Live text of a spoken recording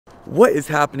What is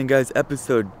happening, guys?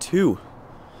 Episode 2.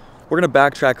 We're gonna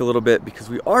backtrack a little bit because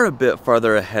we are a bit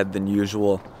farther ahead than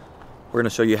usual. We're gonna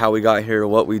show you how we got here,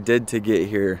 what we did to get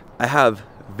here. I have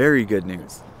very good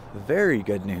news. Very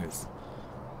good news.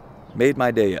 Made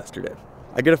my day yesterday.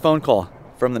 I get a phone call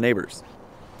from the neighbors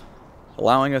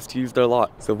allowing us to use their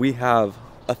lot. So we have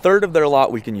a third of their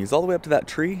lot we can use all the way up to that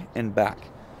tree and back.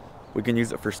 We can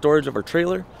use it for storage of our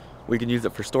trailer. We can use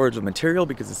it for storage of material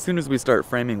because as soon as we start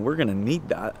framing, we're gonna need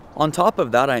that. On top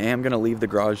of that, I am gonna leave the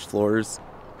garage floors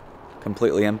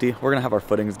completely empty. We're gonna have our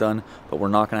footings done, but we're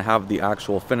not gonna have the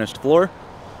actual finished floor.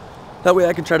 That way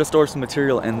I can try to store some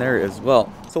material in there as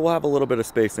well. So we'll have a little bit of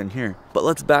space in here. But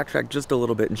let's backtrack just a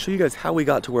little bit and show you guys how we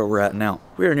got to where we're at now.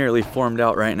 We are nearly formed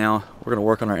out right now. We're gonna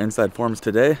work on our inside forms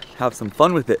today, have some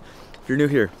fun with it. If you're new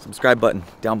here, subscribe button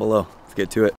down below. Let's get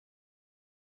to it.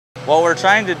 What we're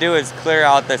trying to do is clear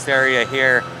out this area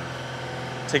here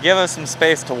to give us some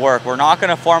space to work. We're not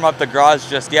gonna form up the garage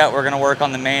just yet. We're gonna work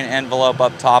on the main envelope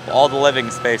up top, all the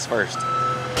living space first.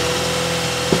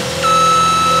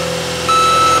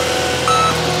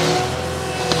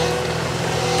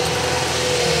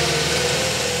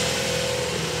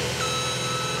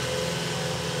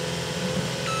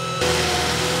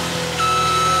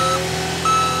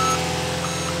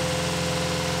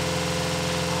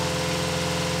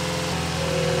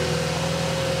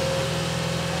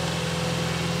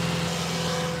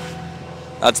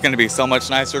 That's gonna be so much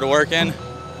nicer to work in.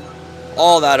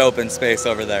 All that open space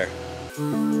over there.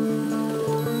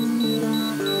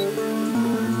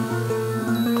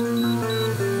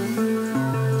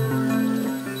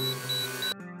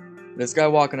 This guy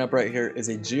walking up right here is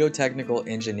a geotechnical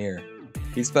engineer.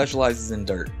 He specializes in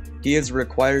dirt. He is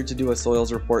required to do a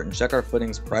soils report and check our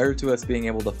footings prior to us being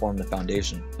able to form the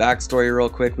foundation. Backstory real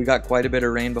quick, we got quite a bit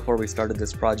of rain before we started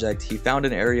this project. He found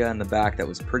an area in the back that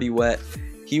was pretty wet.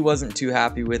 He wasn't too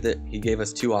happy with it. He gave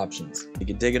us two options. He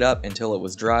could dig it up until it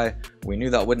was dry. We knew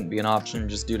that wouldn't be an option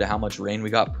just due to how much rain we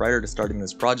got prior to starting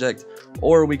this project,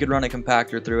 or we could run a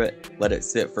compactor through it, let it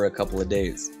sit for a couple of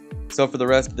days. So for the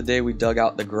rest of the day, we dug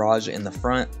out the garage in the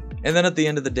front, and then at the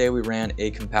end of the day, we ran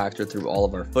a compactor through all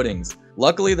of our footings.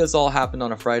 Luckily, this all happened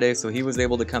on a Friday, so he was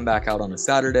able to come back out on a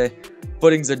Saturday.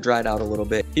 Footings had dried out a little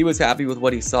bit. He was happy with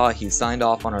what he saw. He signed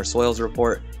off on our soils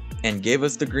report and gave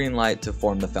us the green light to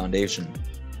form the foundation.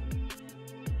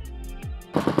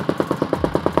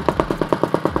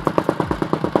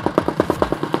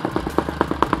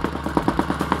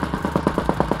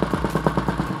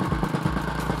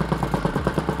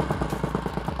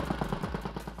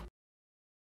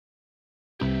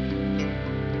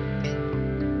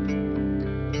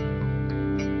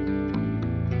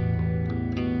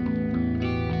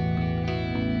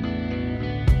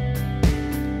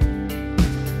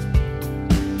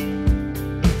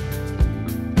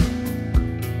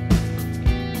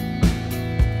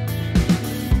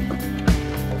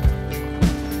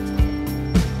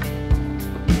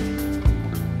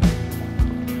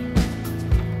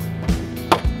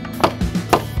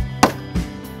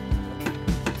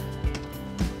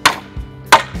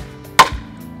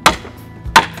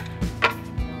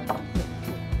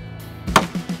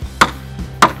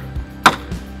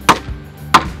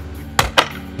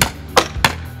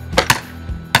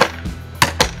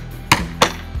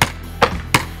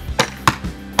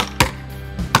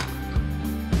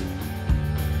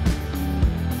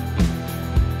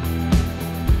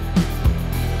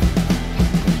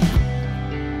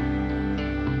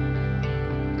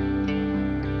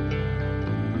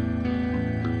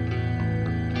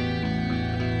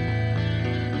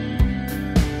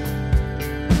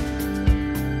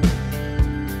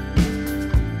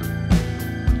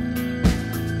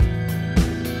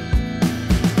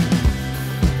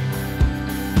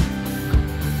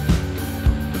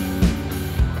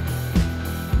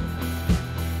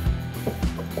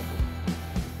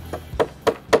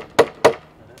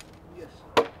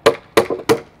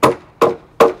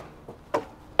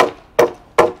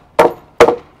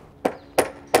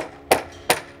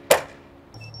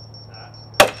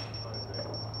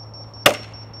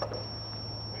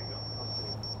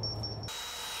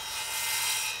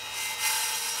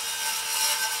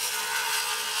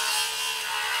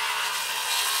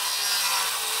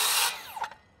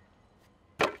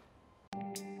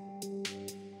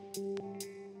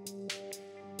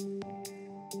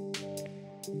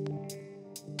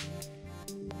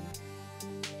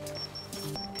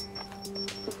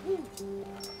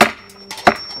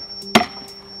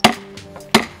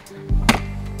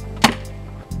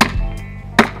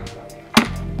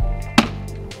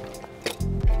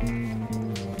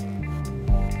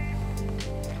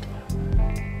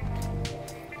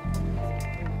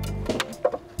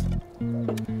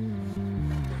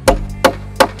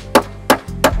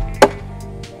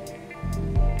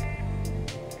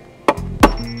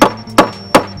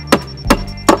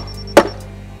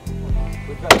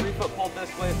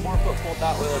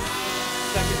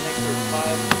 second, make sure it's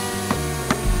 5.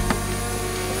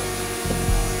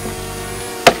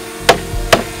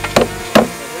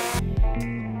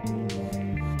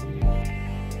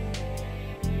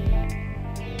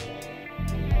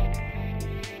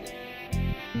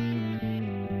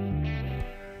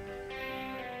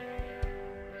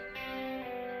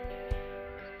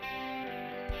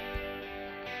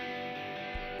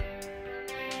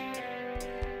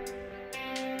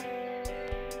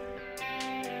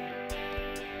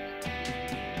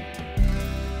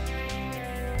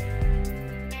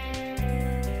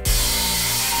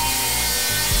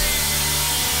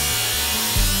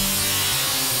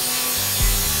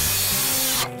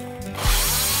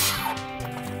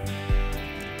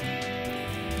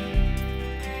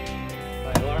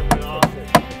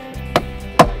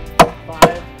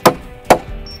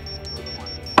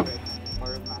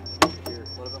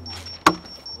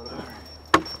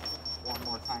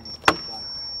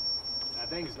 That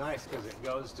thing's nice because it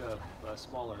goes to a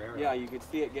smaller area. Yeah, you could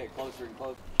see it get closer and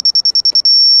closer.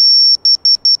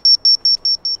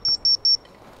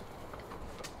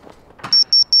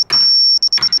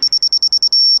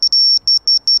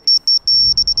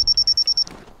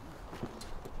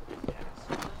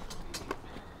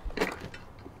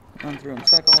 Run through and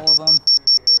check all of them.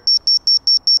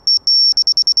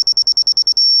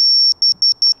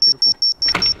 Beautiful.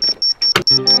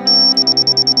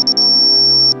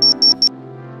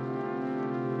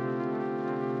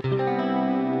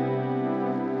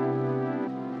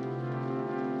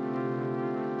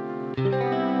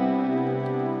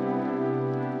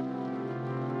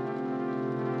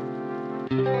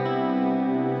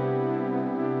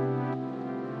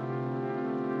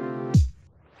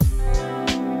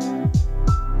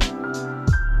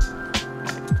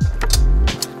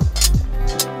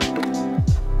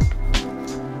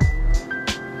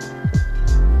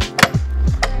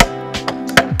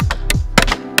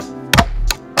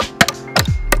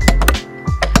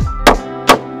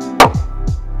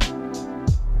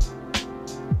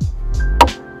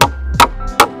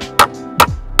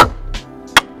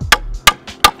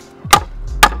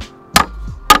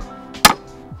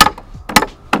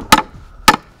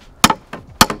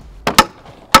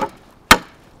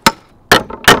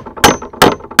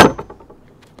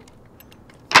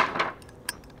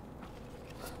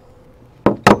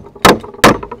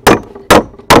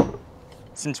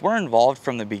 Since we're involved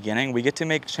from the beginning, we get to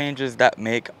make changes that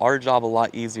make our job a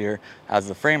lot easier as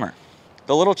the framer.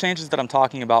 The little changes that I'm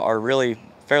talking about are really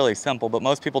fairly simple, but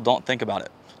most people don't think about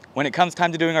it. When it comes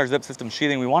time to doing our zip system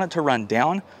sheathing, we want it to run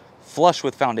down, flush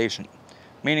with foundation,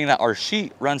 meaning that our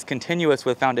sheet runs continuous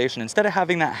with foundation instead of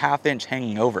having that 1/2 inch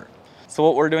hanging over. So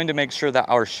what we're doing to make sure that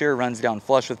our shear runs down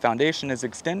flush with foundation is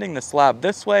extending the slab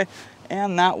this way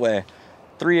and that way,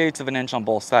 3/8 of an inch on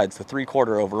both sides, so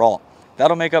 3/4 overall.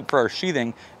 That'll make up for our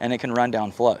sheathing and it can run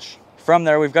down flush. From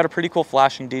there, we've got a pretty cool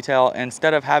flashing detail.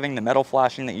 Instead of having the metal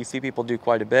flashing that you see people do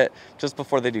quite a bit just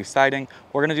before they do siding,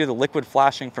 we're gonna do the liquid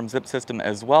flashing from Zip System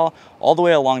as well, all the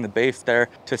way along the base there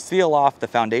to seal off the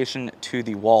foundation to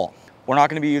the wall. We're not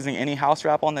gonna be using any house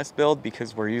wrap on this build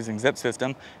because we're using Zip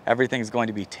System. Everything's going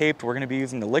to be taped. We're gonna be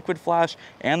using the liquid flash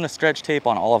and the stretch tape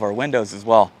on all of our windows as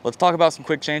well. Let's talk about some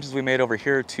quick changes we made over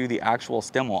here to the actual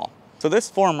stem wall. So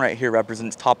this form right here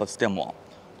represents top of stem wall.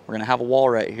 We're gonna have a wall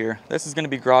right here. This is gonna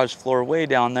be garage floor way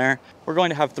down there. We're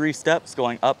going to have 3 steps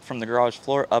going up from the garage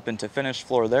floor up into finished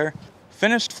floor there.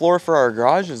 Finished floor for our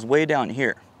garage is way down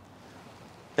here.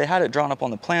 They had it drawn up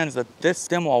on the plans that this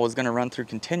stem wall was gonna run through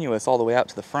continuous all the way out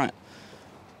to the front.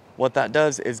 What that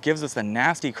does is gives us a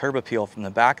nasty curb appeal from the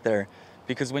back there,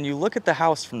 because when you look at the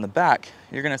house from the back,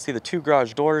 you're gonna see the 2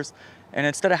 garage doors, and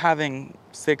instead of having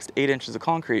 6 to 8 inches of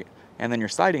concrete, and then your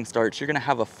siding starts, you're gonna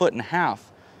have 1.5 feet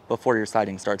before your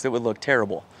siding starts. It would look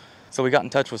terrible. So we got in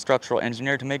touch with structural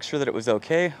engineer to make sure that it was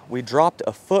okay. We dropped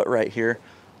 1 foot right here,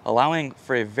 allowing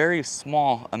for a very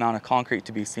small amount of concrete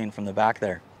to be seen from the back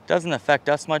there. Doesn't affect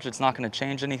us much, it's not gonna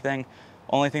change anything.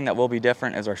 Only thing that will be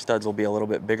different is our studs will be a little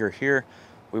bit bigger here.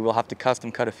 We will have to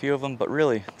custom cut a few of them, but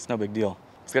really, it's no big deal.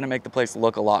 It's gonna make the place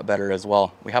look a lot better as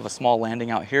well. We have a small landing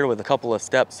out here with a couple of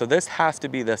steps, so this has to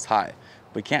be this high.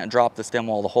 We can't drop the stem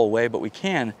wall the whole way, but we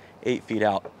can 8 feet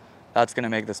out. That's gonna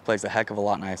make this place a heck of a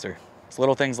lot nicer. It's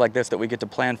little things like this that we get to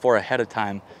plan for ahead of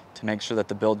time to make sure that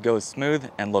the build goes smooth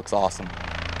and looks awesome.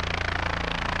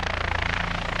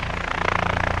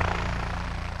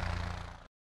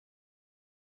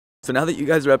 So now that you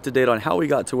guys are up to date on how we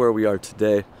got to where we are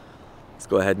today, let's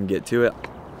go ahead and get to it.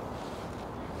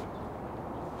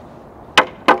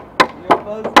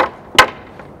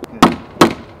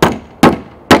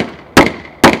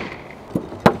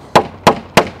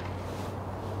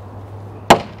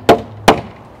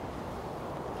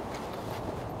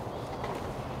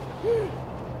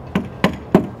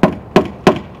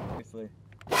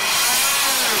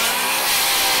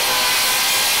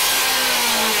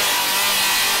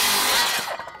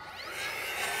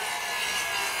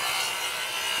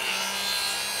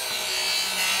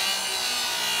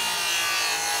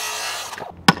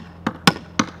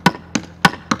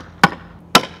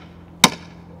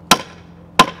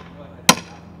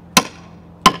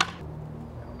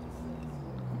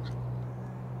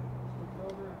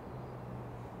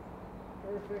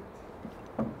 perfect.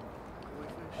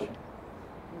 Fish.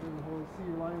 Put in the hole. See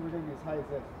your line. We're going to be as high as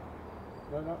this.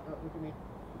 No, look at me.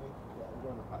 Yeah, we're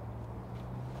going up high.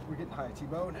 We're getting high,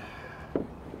 T-bone.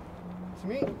 To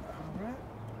me. All right.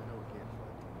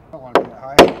 I don't want to be that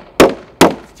high.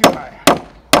 It's too high.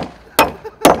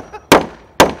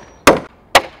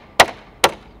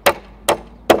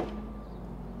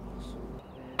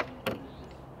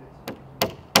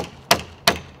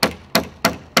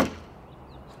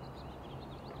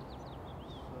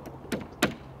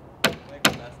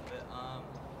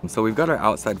 So we've got our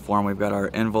outside form, we've got our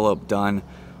envelope done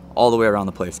all the way around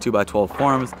the place, 2x12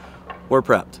 forms. We're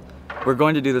prepped. We're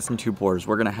going to do this in 2 pours.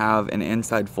 We're going to have an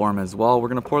inside form as well. We're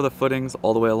going to pour the footings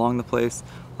all the way along the place,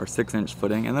 our 6-inch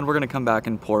footing, and then we're going to come back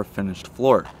and pour finished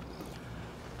floor.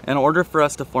 In order for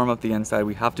us to form up the inside,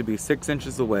 we have to be 6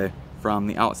 inches away from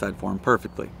the outside form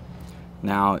perfectly.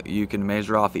 Now you can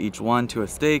measure off each one to a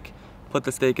stake, put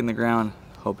the stake in the ground,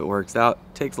 hope it works out.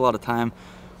 Takes a lot of time,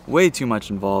 way too much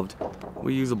involved.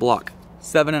 We use a block.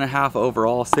 7.5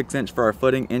 overall, 6-inch for our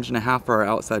footing, 1.5 inch for our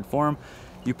outside form.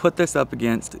 You put this up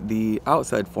against the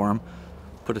outside form,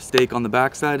 put a stake on the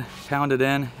backside, pound it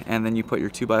in, and then you put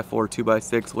your 2x4,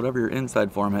 2x6, whatever your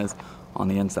inside form is, on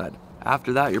the inside.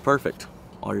 After that, you're perfect.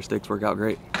 All your stakes work out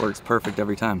great. Works perfect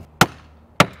every time.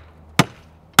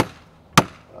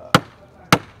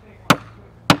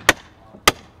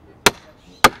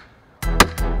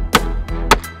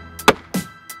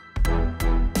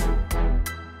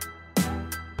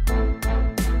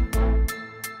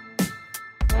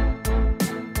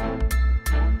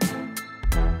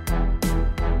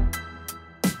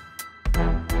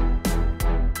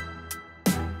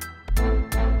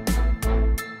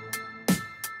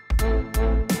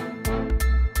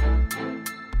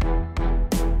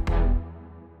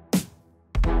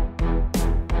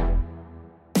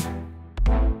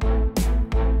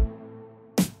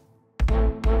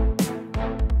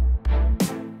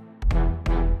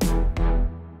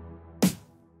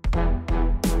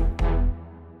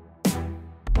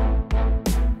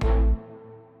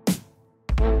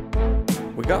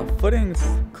 We got footings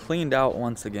cleaned out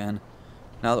once again,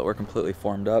 now that we're completely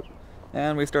formed up,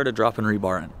 and we started dropping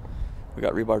rebar in. We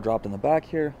got rebar dropped in the back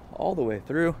here, all the way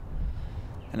through,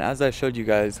 and as I showed you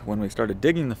guys when we started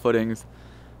digging the footings,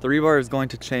 the rebar is going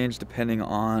to change depending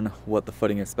on what the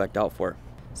footing is spec'd out for.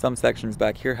 Some sections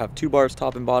back here have 2 bars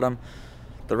top and bottom,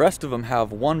 the rest of them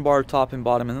have 1 bar top and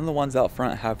bottom, and then the ones out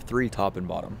front have 3 top and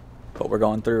bottom. But we're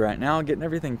going through right now, getting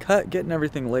everything cut, getting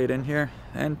everything laid in here,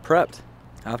 and prepped.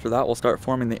 After that, we'll start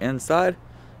forming the inside,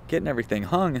 getting everything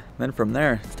hung. Then from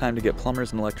there, it's time to get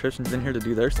plumbers and electricians in here to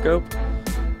do their scope.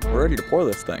 We're ready to pour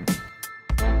this thing.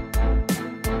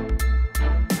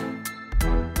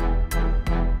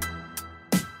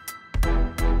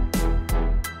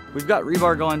 We've got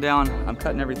rebar going down. I'm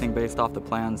cutting everything based off the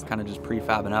plans, kind of just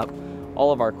prefabbing up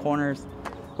all of our corners.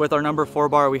 With our number 4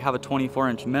 bar, we have a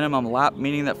 24-inch minimum lap,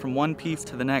 meaning that from one piece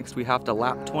to the next, we have to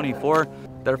lap 24.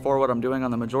 Therefore, what I'm doing on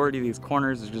the majority of these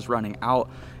corners is just running out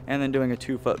and then doing a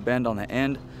 2-foot bend on the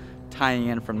end, tying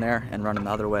in from there and running the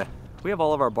other way. We have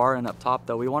all of our bar in up top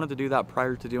though. We wanted to do that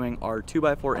prior to doing our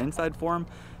 2x4 inside form.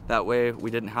 That way we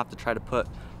didn't have to try to put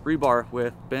rebar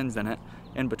with bends in it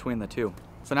in between the two.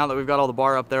 So now that we've got all the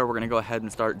bar up there, we're gonna go ahead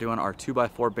and start doing our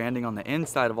 2x4 banding on the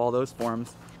inside of all those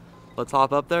forms. Let's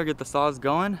hop up there, get the saws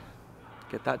going,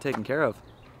 get that taken care of.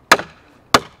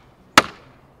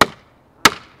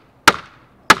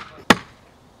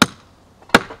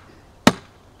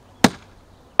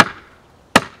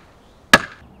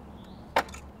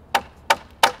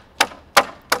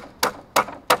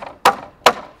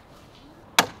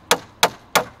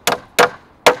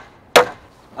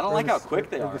 I don't like how quick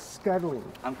they are. Scuttling.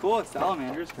 I'm cool with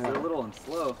salamanders because they're little and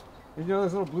slow. Did you know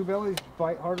those little blue bellies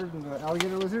bite harder than the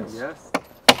alligator lizards? Yes.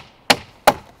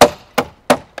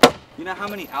 You know how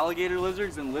many alligator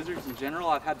lizards and lizards in general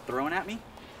I've had thrown at me?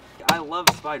 I love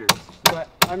spiders. But,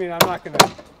 I mean, I'm not going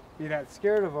to be that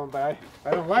scared of them, but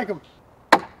I don't like them.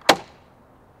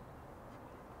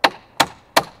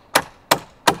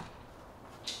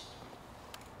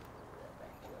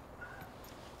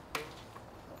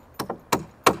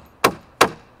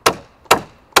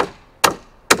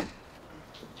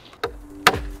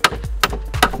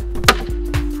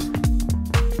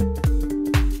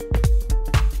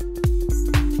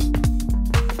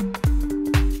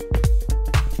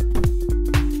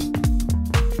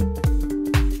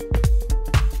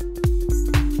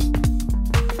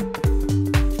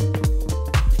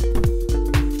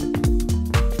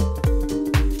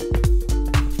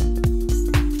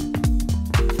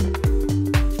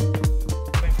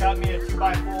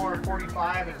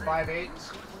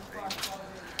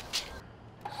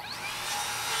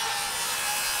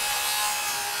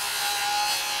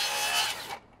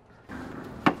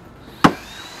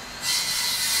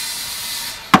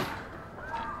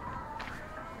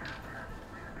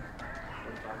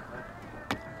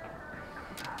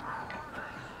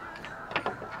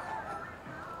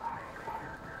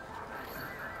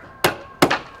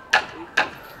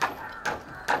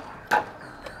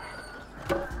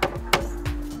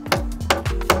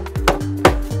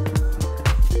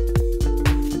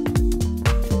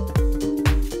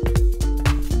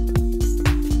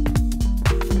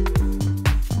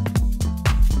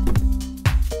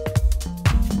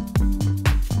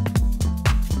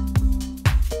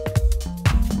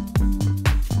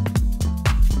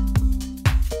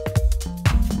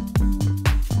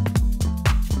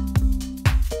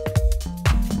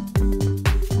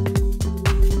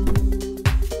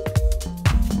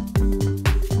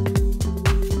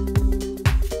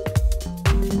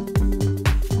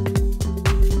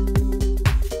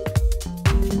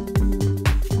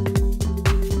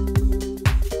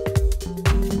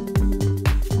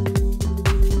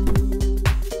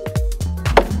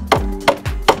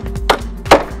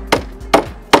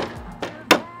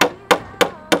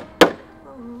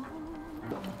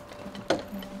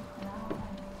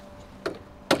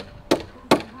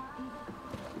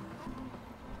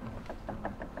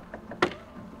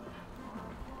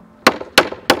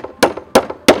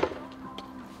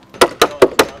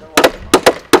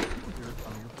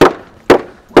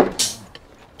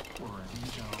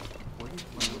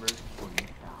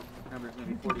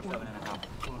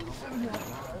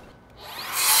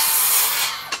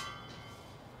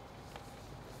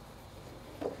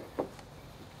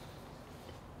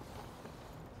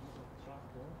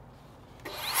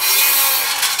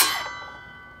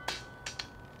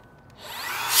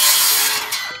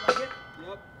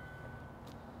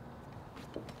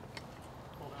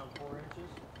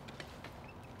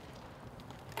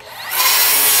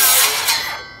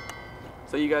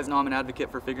 So you guys know I'm an advocate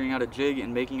for figuring out a jig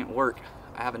and making it work.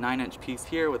 I have a 9-inch piece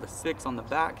here with a 6 on the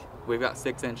back. We've got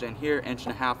 6-inch in here, 1.5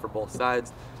 inches for both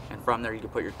sides. And from there you can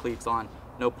put your cleats on.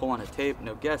 No pulling of tape,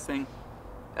 no guessing.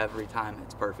 Every time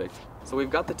it's perfect. So we've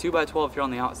got the 2x12 here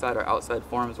on the outside, our outside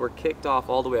forms. We're kicked off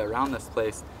all the way around this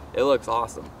place. It looks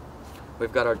awesome.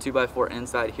 We've got our 2x4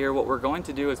 inside here. What we're going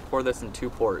to do is pour this in 2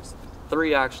 pours.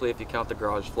 3 actually if you count the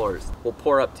garage floors. We'll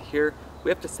pour up to here. We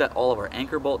have to set all of our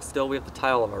anchor bolts still. We have to tie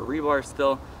all of our rebar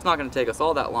still. It's not gonna take us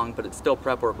all that long, but it's still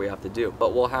prep work we have to do.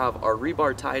 But we'll have our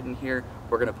rebar tied in here.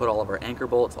 We're gonna put all of our anchor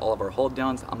bolts, all of our hold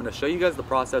downs. I'm gonna show you guys the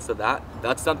process of that.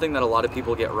 That's something that a lot of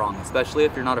people get wrong, especially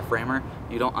if you're not a framer.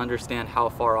 You don't understand how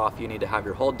far off you need to have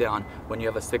your hold down when you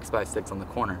have a 6x6 on the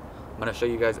corner. I'm gonna show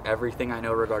you guys everything I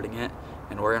know regarding it,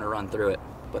 and we're gonna run through it.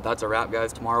 But that's a wrap,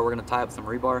 guys. Tomorrow we're gonna tie up some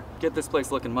rebar, get this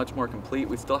place looking much more complete.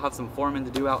 We still have some forming to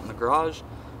do out in the garage,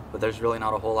 but there's really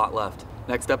not a whole lot left.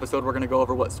 Next episode, we're gonna go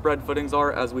over what spread footings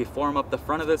are as we form up the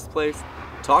front of this place,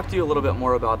 talk to you a little bit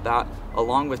more about that,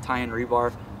 along with tying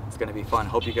rebar. It's gonna be fun.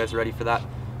 Hope you guys are ready for that.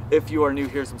 If you are new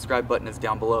here, subscribe button is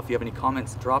down below. If you have any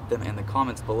comments, drop them in the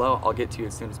comments below. I'll get to you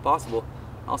as soon as possible.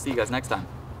 I'll see you guys next time.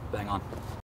 Bang on.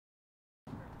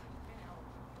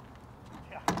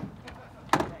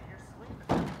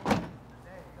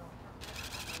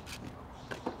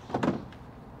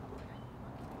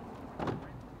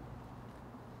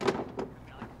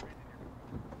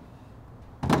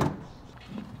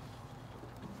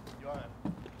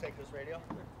 Take this radio.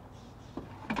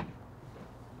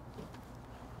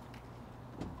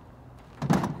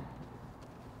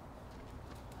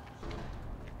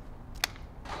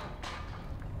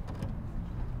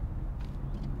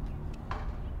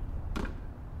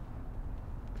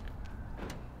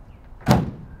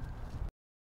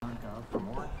 For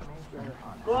more information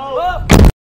on